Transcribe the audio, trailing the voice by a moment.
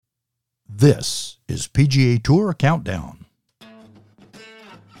This is PGA Tour Countdown.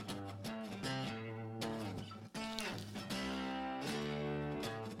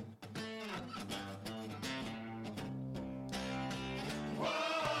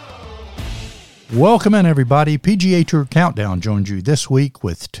 Welcome in, everybody. PGA Tour Countdown joins you this week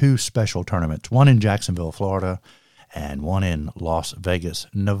with two special tournaments, one in Jacksonville, Florida, and one in Las Vegas,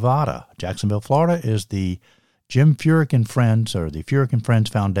 Nevada. Jacksonville, Florida is the Jim Furyk and Friends, or the Furyk and Friends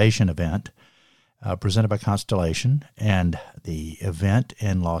Foundation event presented by Constellation, and the event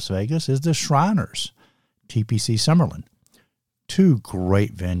in Las Vegas is the Shriners, TPC Summerlin. Two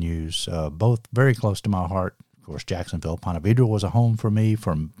great venues, both very close to my heart. Of course, Jacksonville, Ponte Vedra was a home for me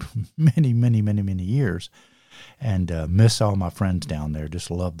for many years, and miss all my friends down there. Just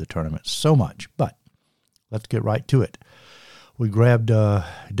love the tournament so much. But let's get right to it. We grabbed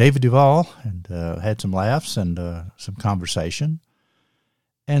David Duval and had some laughs and some conversation.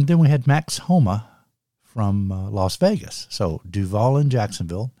 And then we had Max Homa from Las Vegas. So Duval in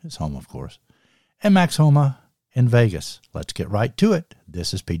Jacksonville, his home, of course, and Max Homa in Vegas. Let's get right to it.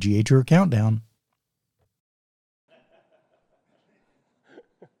 This is PGA Tour Countdown.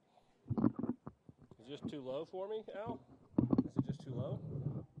 Is this too low for me, Al? Is it just too low?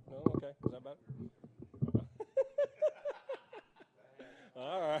 No? Okay. Is that better?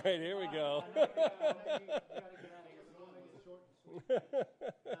 All right, here we go. The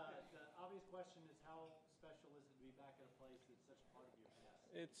obvious question is, how special is it to be back at a place that's such a part of your past?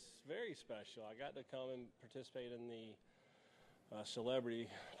 It's very special. I got to come and participate in the celebrity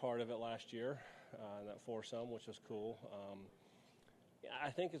part of it last year, in that foursome, which was cool. I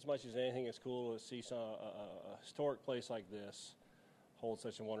think as much as anything, it's cool to see a historic place like this hold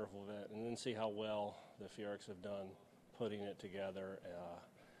such a wonderful event, and then see how well the Furyks have done putting it together.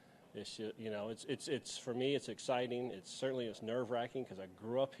 It's it's for me, it's exciting. It's nerve-wracking because I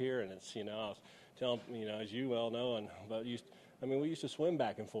grew up here, and it's I was telling as you well know, we used to swim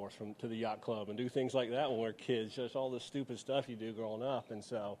back and forth to the yacht club and do things like that when we were kids. Just all the stupid stuff you do growing up,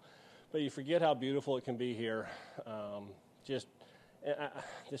 but you forget how beautiful it can be here.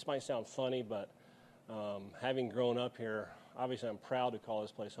 This might sound funny, but having grown up here, obviously I'm proud to call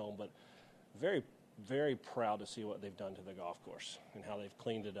this place home, but very, very proud to see what they've done to the golf course and how they've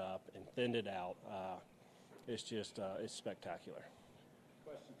cleaned it up and thinned it out. It's spectacular.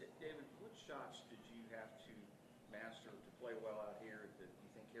 Question, David, what shots did you have to master to play well out here that you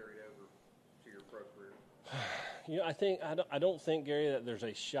think carried over to your pro career? I don't think, Gary, that there's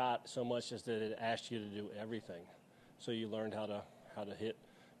a shot so much as that it asked you to do everything. So you learned how to hit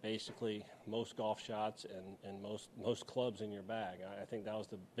basically most golf shots and most clubs in your bag. I think that was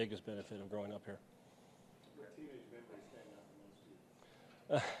the biggest benefit of growing up here. What teenage memories stand out the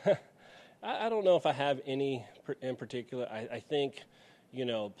most to you? I don't know if I have any in particular. I think,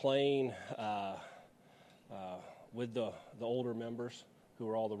 playing with the older members who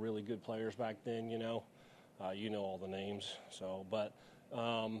were all the really good players back then, all the names. So, but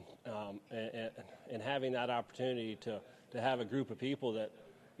and having that opportunity to have a group of people that,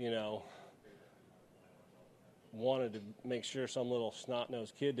 wanted to make sure some little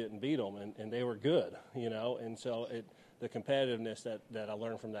snot-nosed kid didn't beat them, and they were good, and so the competitiveness that I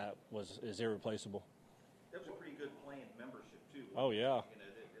learned from that is irreplaceable. That was a pretty good playing membership too. Oh yeah.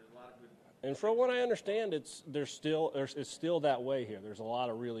 There's a lot of good. And from what I understand, it's still that way here. There's a lot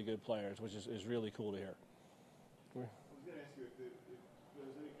of really good players, which is really cool to hear. I was going to ask you if there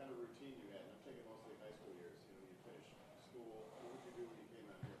was any kind of routine you had. I'm thinking mostly high school years. You finished school. What did you do when you came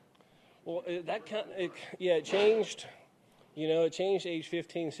out here? Well, it changed. It changed age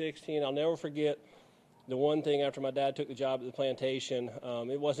 15, 16. I'll never forget the one thing after my dad took the job at the plantation.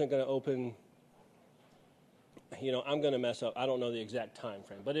 It wasn't going to open. I'm going to mess up. I don't know the exact time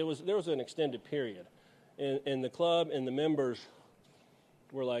frame, but there was an extended period, and the club and the members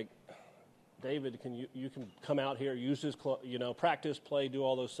were like, David, you can come out here, use this club, practice, play, do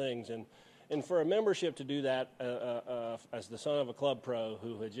all those things, and for a membership to do that as the son of a club pro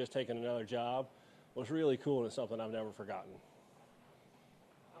who had just taken another job was really cool, and it's something I've never forgotten.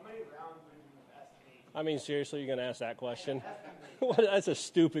 How many rounds would you be the best in? Seriously, you're going to ask that question? That's a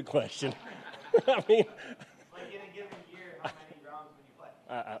stupid question. I mean, like in a given year, how many rounds would you play?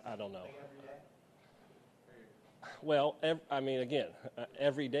 I don't know. Like every day? Well,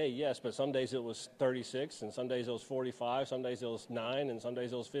 every day, yes, but some days it was 36, and some days it was 45, some days it was 9, and some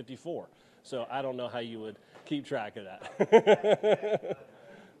days it was 54. So I don't know how you would keep track of that. Those of us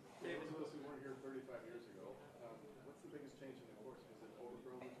who weren't here 35 years ago, what's the biggest change in the course? Was it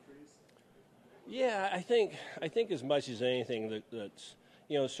overgrown with trees? Yeah, I think as much as anything that's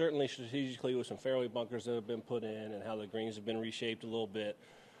certainly strategically with some fairway bunkers that have been put in and how the greens have been reshaped a little bit.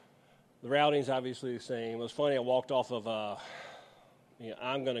 The routing's obviously the same. It was funny. I walked off of,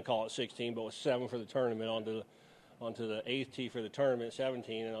 I'm going to call it 16, but it was 7 for the tournament onto the 8th tee for the tournament,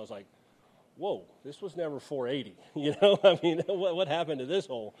 17, and I was like, whoa, this was never 480. I mean, what happened to this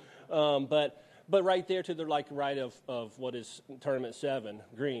hole? But right there to the right of what is tournament 7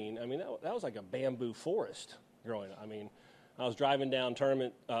 green. I mean, that was like a bamboo forest growing up. I mean, I was driving down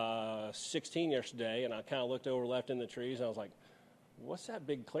tournament 16 yesterday, and I kind of looked over left in the trees, and I was like, what's that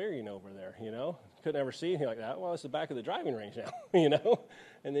big clearing over there? Couldn't ever see anything like that. Well, it's the back of the driving range now.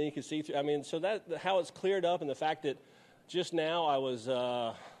 And then you can see through. I mean, so that how it's cleared up, and the fact that just now I was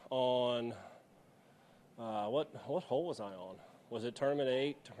on what hole was I on? Was it tournament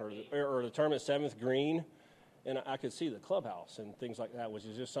 8 or the tournament 7th green? And I could see the clubhouse and things like that, which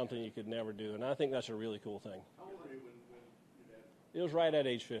is just something you could never do. And I think that's a really cool thing. How old were you when your dad? It was right at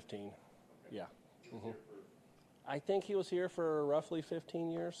age 15. Okay. Yeah. He was here for, I think he was here for roughly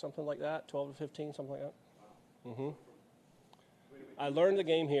 15 years, something like that, 12 to 15, something like that. wow. I learned the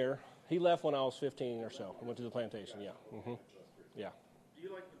game here. He left when I was 15 or so. I went to the plantation, yeah. Yeah. Do you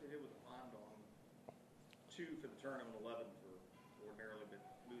like what they did with the pond on 2 for the tournament, 11 for ordinarily, but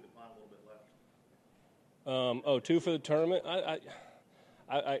move the pond a little bit left? 2 for the tournament.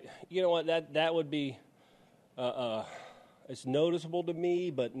 I you know what, that would be, it's noticeable to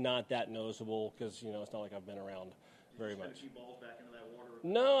me, but not that noticeable because it's not like I've been around very much. Did you balls back into that water?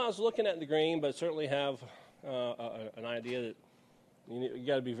 No, I was looking at the green, but certainly have an idea that you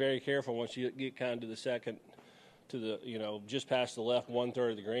got to be very careful once you get kind of to the second, to the just past the left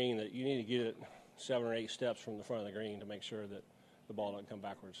 1/3 of the green, that you need to get it 7 or 8 steps from the front of the green to make sure that the ball doesn't come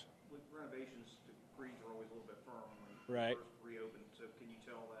backwards. With renovations, the greens are always a little bit firm when Right. first reopened. So can you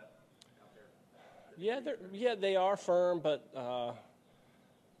tell that out there? Yeah, they are firm, but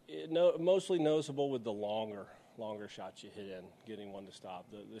mostly noticeable with the longer shots you hit in, getting one to stop.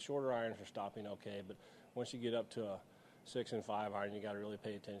 The shorter irons are stopping okay, but once you get up to a 6 and 5 iron, you got to really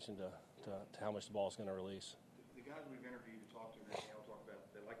pay attention to how much the ball is going to release. The guys we've interviewed and talked to right now talk about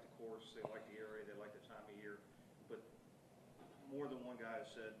they like the course, they like the area, they like the time of year, but more than one guy has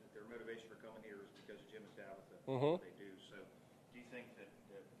said that their motivation for coming here is because of Jim and Tabitha, what they do. So do you think that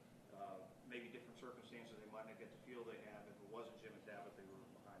maybe different circumstances they might not get the feel they have if it wasn't Jim and Tabitha who were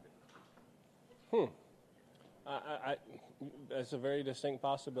behind it? That's a very distinct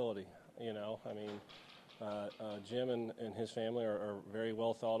possibility. I mean, Jim and his family are very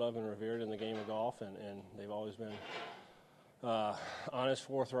well thought of and revered in the game of golf, and they've always been honest,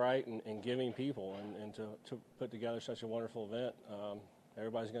 forthright, and giving people, and to put together such a wonderful event,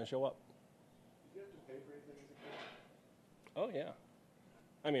 everybody's going to show up. Did you have to pay for anything as a kid? Oh, yeah.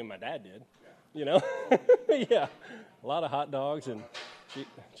 I mean, my dad did, Yeah. Yeah. A lot of hot dogs and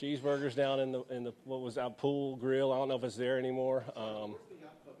cheeseburgers down in the what was our pool grill. I don't know if it's there anymore. Where's the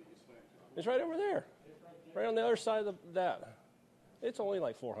yacht club that you swam to? It's right over there. Right on the other side of that. It's only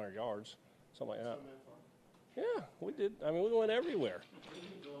like 400 yards, something like that. Yeah, we did. I mean, we went everywhere.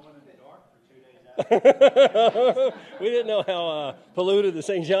 We didn't know how polluted the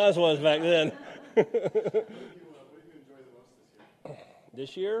St. John's was back then. What did you enjoy the most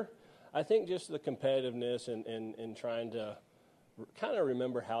This year, I think just the competitiveness and trying to kind of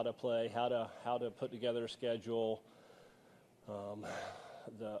remember how to play, how to put together a schedule,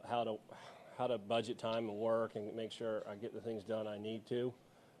 how to budget time and work and make sure I get the things done I need to.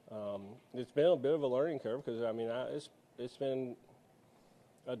 It's been a bit of a learning curve because, I mean, it's been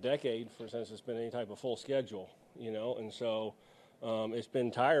a decade since it's been any type of full schedule, and so it's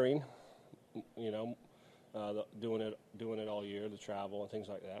been tiring, doing it all year, the travel and things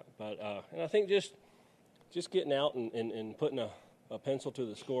like that. But and I think just getting out and putting a pencil to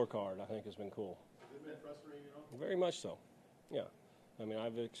the scorecard, I think has been cool. Has it been frustrating at all? Very much so, yeah. I mean,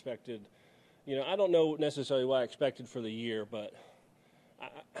 I've expected, I don't know necessarily what I expected for the year, but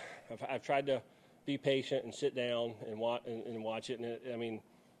I've tried to be patient and sit down and watch it. And I mean,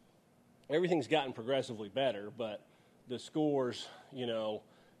 everything's gotten progressively better, but the scores,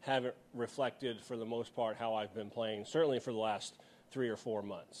 haven't reflected for the most part how I've been playing, certainly for the last 3 or 4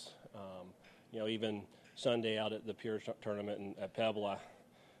 months. Even Sunday out at the Pure tournament at Pebble,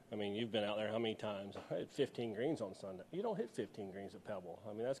 I mean, you've been out there how many times? I had 15 greens on Sunday. You don't hit 15 greens at Pebble.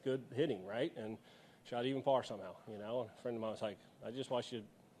 I mean, that's good hitting, right? And shot even par somehow, A friend of mine was like, I just watched you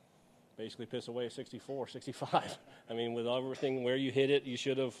basically piss away at 64, 65. I mean, with everything where you hit it, you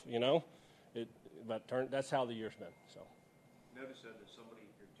should have, that's how the year's been, so. Notice that somebody in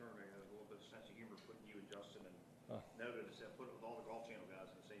your tournament has a little bit of sense of humor putting you and Justin and notice that put it with all the Golf Channel guys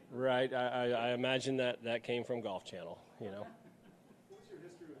in the same group. Right. I imagine that came from Golf Channel, What's your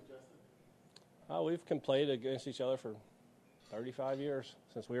history with Justin? We've played against each other for 35 years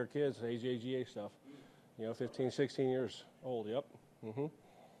since we were kids, AJGA stuff. 15, 16 years old, yep. Mm-hmm. Did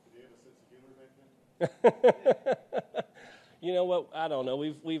you have a sense of humor back then? You know what? I don't know.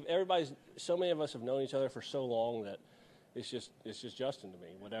 So many of us have known each other for so long that it's just Justin to me,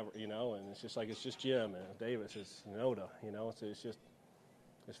 whatever, and it's just Jim, and Davis is Noda,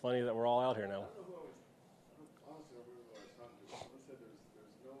 it's funny that we're all out here now. Honestly, I remember what I was talking to. Someone said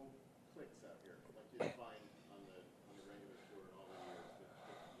there's no clicks out here like you find on the regular tour and all the years. But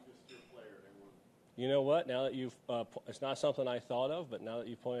you just you're a player and everyone. You know what? Now that you've, it's not something I thought of, but now that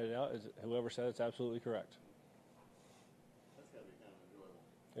you pointed it out, whoever said it's absolutely correct. That's got to be kind of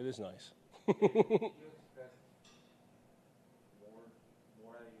enjoyable. It is nice.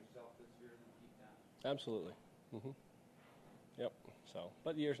 More out of yourself this year than keep down. Absolutely. Mm-hmm. Yep. So,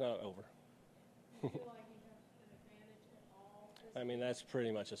 but the year's not over. Do you feel like you have an advantage at all? I mean, that's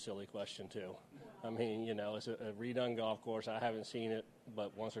pretty much a silly question too. I mean, it's a redone golf course. I haven't seen it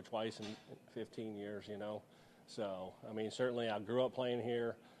but once or twice in 15 years, So, I mean, certainly I grew up playing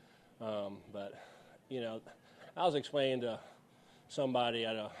here, but, I was explaining to somebody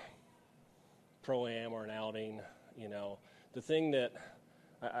at a pro-am or an outing, the thing that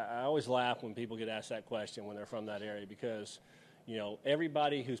I always laugh when people get asked that question when they're from that area because,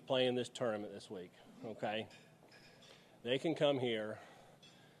 everybody who's playing this tournament this week, okay, they can come here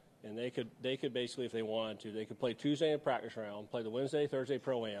and they could basically, if they wanted to, they could play Tuesday in practice round, play the Wednesday, Thursday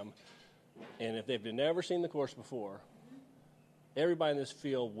pro-am, and if they've never seen the course before, everybody in this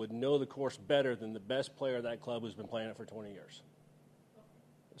field would know the course better than the best player of that club who's been playing it for 20 years.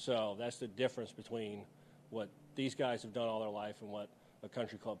 So that's the difference between what these guys have done all their life and what a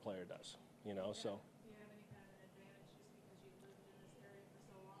country club player does, So. Do you have any kind of an advantage just because you've lived in this area for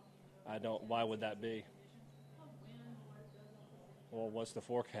so long? I don't. Why would that be? Well, what's the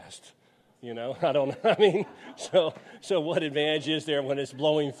forecast? I don't know. I mean, so what advantage is there when it's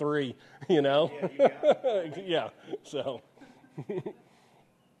blowing 3? Yeah. So. All right.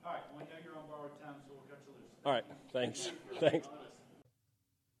 Well, now you're on borrowed time, so we'll cut you loose. All right. Thanks.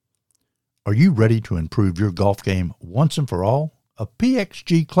 Are you ready to improve your golf game once and for all? A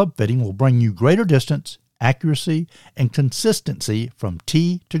PXG club fitting will bring you greater distance, accuracy, and consistency from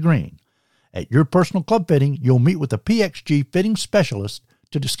tee to green. At your personal club fitting, you'll meet with a PXG fitting specialist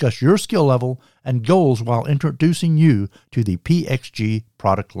to discuss your skill level and goals while introducing you to the PXG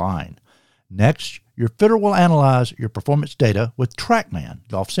product line. Next, your fitter will analyze your performance data with TrackMan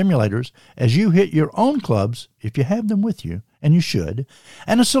golf simulators as you hit your own clubs, if you have them with you, and you should,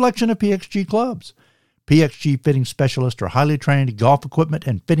 and a selection of PXG clubs. PXG fitting specialists are highly trained golf equipment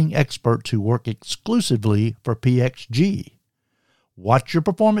and fitting experts who work exclusively for PXG. Watch your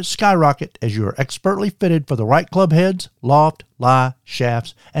performance skyrocket as you are expertly fitted for the right club heads, loft, lie,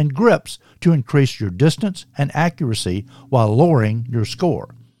 shafts, and grips to increase your distance and accuracy while lowering your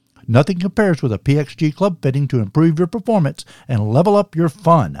score. Nothing compares with a PXG club fitting to improve your performance and level up your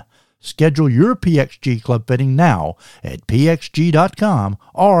fun. Schedule your PXG club fitting now at pxg.com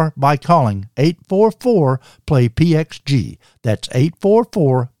or by calling 844-PLAY-PXG. That's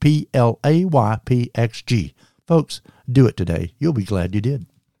 844-PLAY-PXG. Folks, do it today. You'll be glad you did.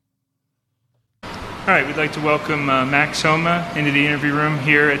 All right, we'd like to welcome Max Homa into the interview room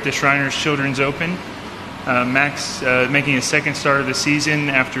here at the Shriners Children's Open. Max making his second start of the season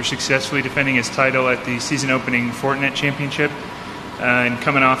after successfully defending his title at the season-opening Fortinet Championship and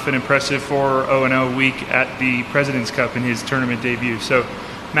coming off an impressive 4-0-0 week at the President's Cup in his tournament debut. So,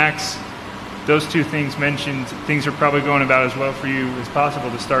 Max, those two things mentioned, things are probably going about as well for you as possible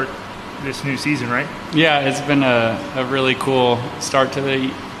to start this new season, right? Yeah, it's been a really cool start to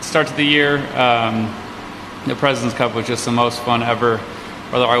the year. The President's Cup was just the most fun ever.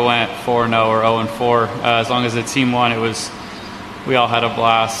 Whether I went 4-0 or 0-4, as long as the team won, we all had a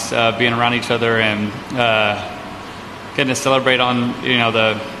blast being around each other and getting to celebrate on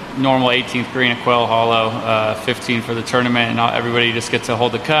the normal 18th green at Quail Hollow, 15 for the tournament, and everybody just gets to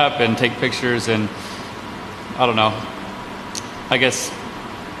hold the cup and take pictures and I don't know, I guess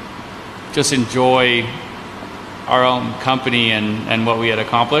just enjoy our own company and what we had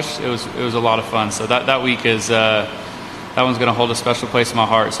accomplished. It was a lot of fun. So that week is that one's going to hold a special place in my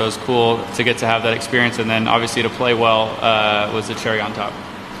heart. So it's cool to get to have that experience, and then obviously to play well was the cherry on top.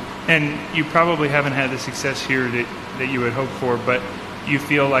 And you probably haven't had the success here that you would hope for, but you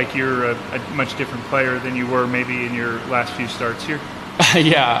feel like you're a much different player than you were maybe in your last few starts here?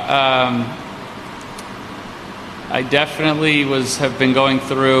 Yeah. I definitely have been going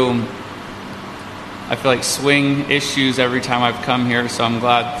through, I feel like, swing issues every time I've come here, so I'm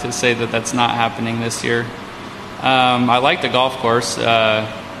glad to say that that's not happening this year. I like the golf course.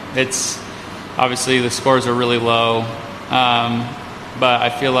 It's obviously the scores are really low. But I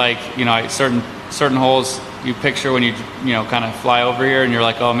feel like, certain holes you picture when you kind of fly over here and you're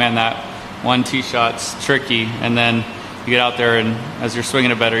like, oh man, that one tee shot's tricky. And then you get out there and as you're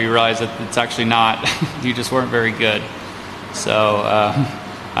swinging it better, you realize that it's actually not. You just weren't very good. So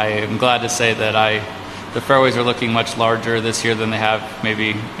I am glad to say that the fairways are looking much larger this year than they have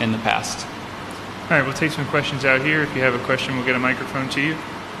maybe in the past. All right, we'll take some questions out here. If you have a question, we'll get a microphone to you.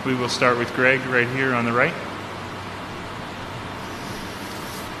 We will start with Greg right here on the right.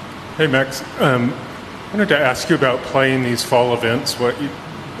 Hey, Max. I wanted to ask you about playing these fall events, what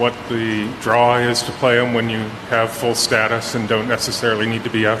the draw is to play them when you have full status and don't necessarily need to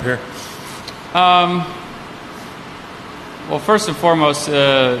be out here. Well, first and foremost,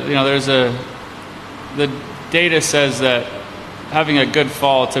 the data says that having a good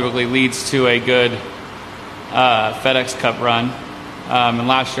fall typically leads to a good FedEx Cup run. And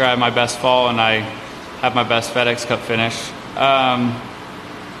last year I had my best fall and I had my best FedEx Cup finish.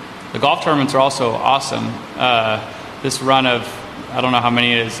 The golf tournaments are also awesome. This run of, I don't know how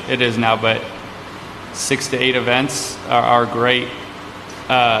many it is now, but 6 to 8 events are great.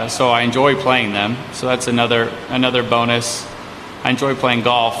 So I enjoy playing them. So that's another bonus. I enjoy playing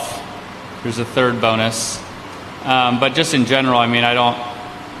golf. There's a third bonus. But just in general,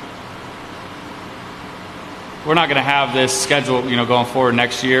 we're not going to have this schedule, going forward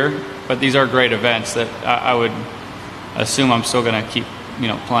next year. But these are great events that I would assume I'm still going to keep,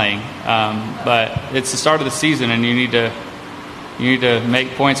 playing. But it's the start of the season, and you need to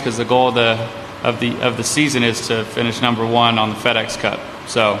make points because the goal of the season is to finish number 1 on the FedEx Cup.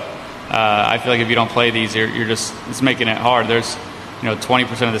 So I feel like if you don't play these, it's making it hard. There's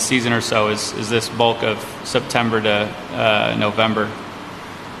 20% of the season or so is this bulk of September to November.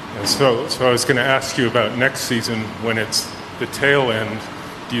 Yeah, so I was going to ask you about next season when it's the tail end.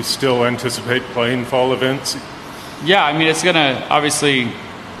 Do you still anticipate playing fall events? Yeah, it's going to obviously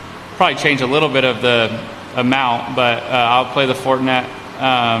probably change a little bit of the amount, but I'll play the Fortinet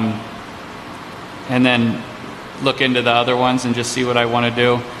and then look into the other ones and just see what I want to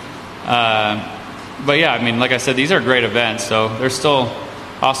do. But yeah, like I said, these are great events, so they're still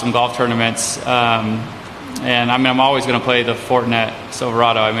awesome golf tournaments. And I'm always going to play the Fortinet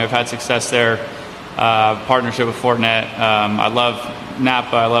Silverado. I've had success there, partnership with Fortinet. I love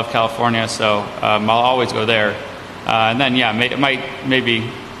Napa, I love California, so I'll always go there. And then, yeah, it might maybe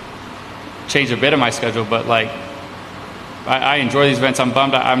change a bit of my schedule, but I enjoy these events. I'm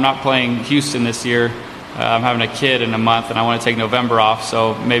bummed I'm not playing Houston this year. I'm having a kid in a month, and I want to take November off,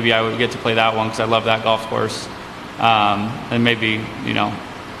 so maybe I would get to play that one because I love that golf course. And maybe,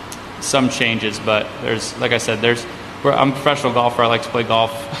 some changes, but like I said, I'm a professional golfer. I like to play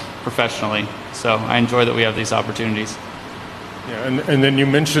golf professionally, so I enjoy that we have these opportunities. Yeah, and then you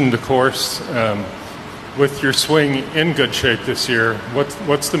mentioned the course. With your swing in good shape this year,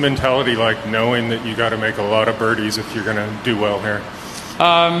 what's the mentality like knowing that you got to make a lot of birdies if you're going to do well here?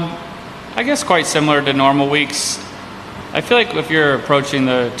 I guess quite similar to normal weeks. I feel like if you're approaching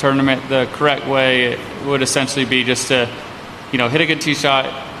the tournament the correct way, it would essentially be just to, hit a good tee shot,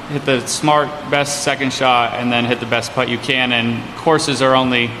 hit the smart, best second shot, and then hit the best putt you can. And scores are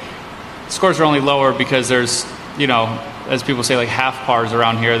only lower because there's, as people say, half pars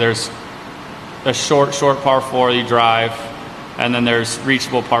around here. There's a short par 4 you drive, and then there's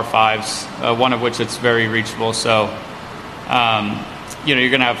reachable par 5s, one of which it's very reachable. So, you're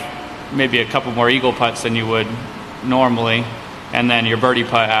going to have maybe a couple more eagle putts than you would normally, and then your birdie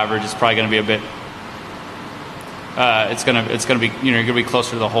putt average is probably going to be a bit. It's going to be you're going to be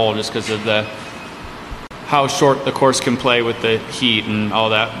closer to the hole just because of how short the course can play with the heat and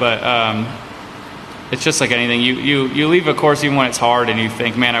all that. But it's just like anything. You leave a course even when it's hard, and you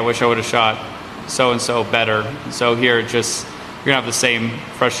think, man, I wish I would have shot so and so better. So here, you're gonna have the same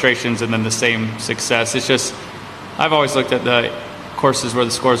frustrations and then the same success. It's just I've always looked at the courses where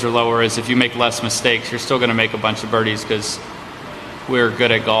the scores are lower is if you make less mistakes, you're still going to make a bunch of birdies because we're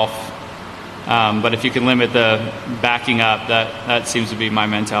good at golf. But if you can limit the backing up, that seems to be my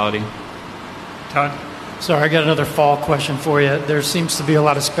mentality. Todd? Sorry, I got another fall question for you. There seems to be a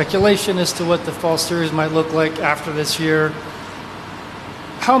lot of speculation as to what the fall series might look like after this year.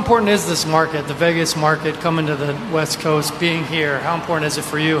 How important is this market, the Vegas market, coming to the West Coast, being here? How important is it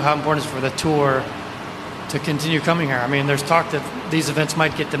for you? How important is it for the tour to continue coming here? There's talk that these events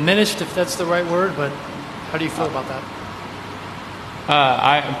might get diminished, if that's the right word, but how do you feel about that?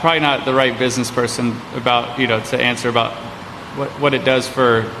 I'm probably not the right business person about, to answer about what it does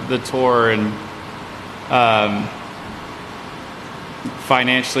for the tour. And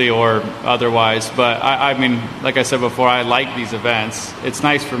financially or otherwise. But I mean, like I said before, I like these events. It's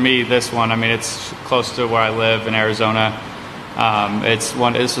nice for me, this one. I mean, it's close to where I live in Arizona.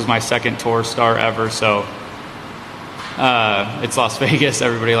 This was my second tour start ever, so it's Las Vegas.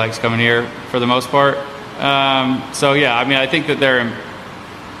 Everybody likes coming here for the most part. So yeah, I mean, I think that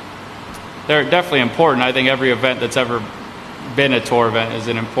they're definitely important. I think every event that's ever been a tour event is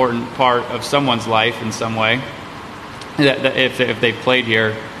an important part of someone's life in some way, if they've played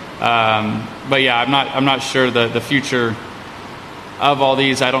here. But yeah, I'm not sure the future of all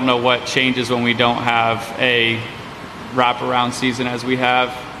these. I don't know what changes when we don't have a wraparound season as we have.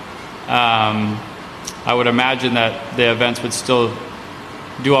 I would imagine that the events would still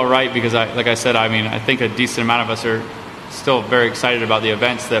do all right because, like I said, I mean, I think a decent amount of us are still very excited about the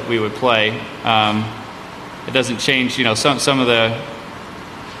events that we would play. It doesn't change, you know. Some of the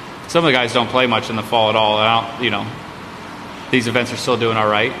guys don't play much in the fall at all. These events are still doing all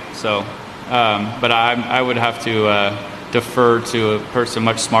right. So, but I would have to defer to a person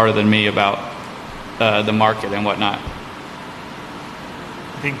much smarter than me about the market and whatnot. I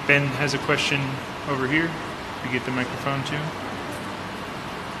think Ben has a question over here. We get the microphone to him.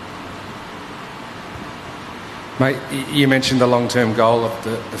 Mate, you mentioned the long-term goal of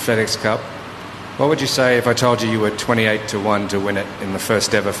the FedEx Cup. What would you say if I told you were 28-1 to win it in the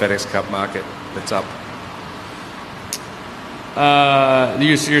first ever FedEx Cup market that's up?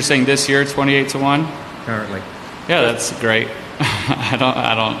 You're saying this year 28-1? Currently. Yeah, that's great. I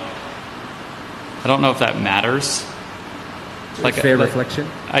don't know if that matters. Fair reflection.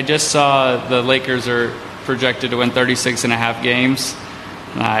 I just saw the Lakers are projected to win 36.5 games.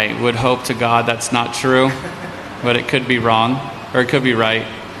 And I would hope to God that's not true, but it could be wrong or it could be right.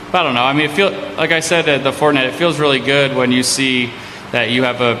 But I don't know. I mean, like I said at the Fortnite, it feels really good when you see that you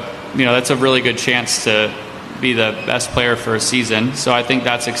have that's a really good chance to be the best player for a season. So I think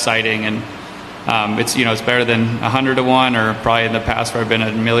that's exciting, and it's better than 100-1 or probably in the past where I've been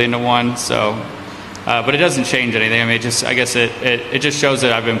 1,000,000-1. So. But it doesn't change anything. I mean, I guess it just shows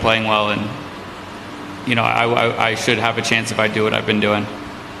that I've been playing well, and I should have a chance if I do what I've been doing.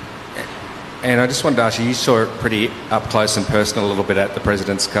 And I just wanted to ask you, you saw it pretty up close and personal a little bit at the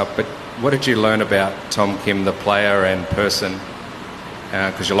President's Cup, but what did you learn about Tom Kim, the player and person?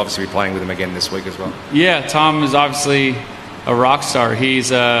 Because you'll obviously be playing with him again this week as well. Yeah, Tom is obviously a rock star.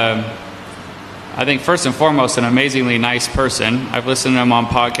 He's, I think, first and foremost, an amazingly nice person. I've listened to him on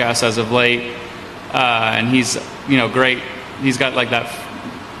podcasts as of late. And he's, great. He's got like that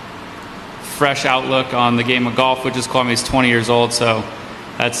fresh outlook on the game of golf, which is cool. I mean, he's 20 years old, so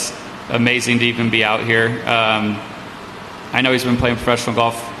that's amazing to even be out here. I know he's been playing professional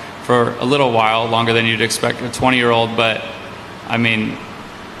golf for a little while, longer than you'd expect a 20-year-old, but I mean,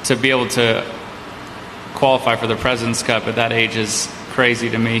 to be able to qualify for the President's Cup at that age is crazy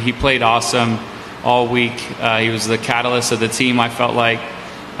to me. He played awesome all week. He was the catalyst of the team, I felt like.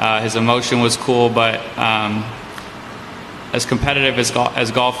 His emotion was cool, but as competitive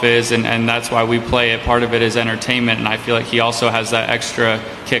as golf is, and that's why we play it, part of it is entertainment, and I feel like he also has that extra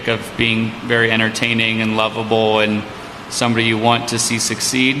kick of being very entertaining and lovable and somebody you want to see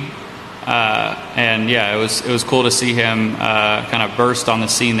succeed. And yeah, it was cool to see him kind of burst on the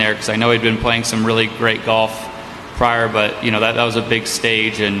scene there, because I know he'd been playing some really great golf prior, but that was a big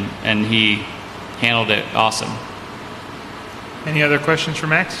stage, and he handled it awesome. Any other questions for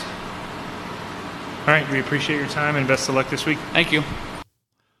Max? All right, we appreciate your time and best of luck this week. Thank you.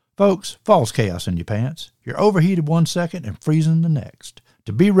 Folks, fall's chaos in your pants. You're overheated 1 second and freezing the next.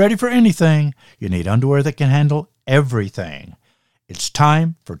 To be ready for anything, you need underwear that can handle everything. It's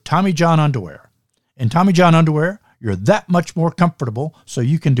time for Tommy John underwear. In Tommy John underwear, you're that much more comfortable, so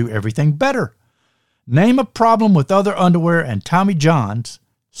you can do everything better. Name a problem with other underwear, and Tommy John's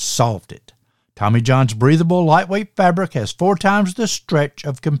solved it. Tommy John's breathable, lightweight fabric has 4 times the stretch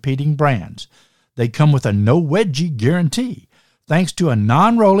of competing brands. They come with a no wedgie guarantee, thanks to a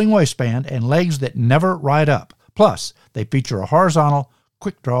non-rolling waistband and legs that never ride up. Plus, they feature a horizontal,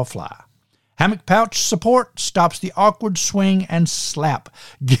 quick-draw fly. Hammock pouch support stops the awkward swing and slap,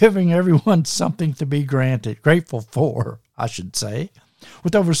 giving everyone something to be grateful for, I should say.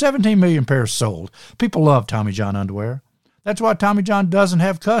 With over 17 million pairs sold, people love Tommy John underwear. That's why Tommy John doesn't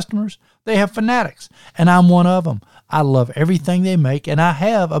have customers. They have fanatics, and I'm one of them. I love everything they make, and I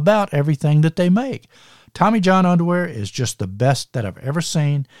have about everything that they make. Tommy John underwear is just the best that I've ever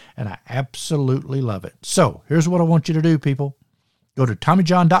seen, and I absolutely love it. So here's what I want you to do, people. Go to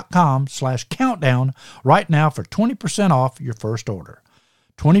TommyJohn.com/countdown right now for 20% off your first order.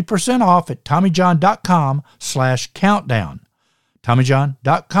 20% off at TommyJohn.com/countdown.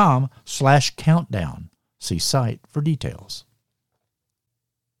 TommyJohn.com/countdown. See site for details. 'All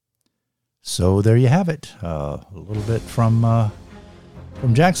So there you have it. A little bit from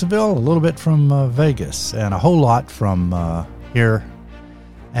Jacksonville, a little bit from Vegas, and a whole lot from here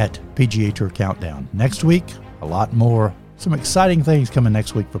at PGA Tour Countdown. Next week, a lot more. Some exciting things coming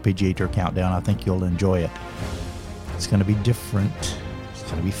next week for PGA Tour Countdown. I think you'll enjoy it. It's going to be different. It's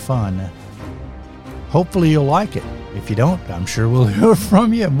going to be fun. Hopefully you'll like it. If you don't, I'm sure we'll hear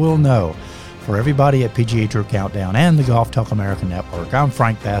from you and we'll know. For everybody at PGA Tour Countdown and the Golf Talk America Network, I'm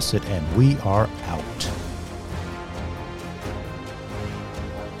Frank Bassett, and we are out.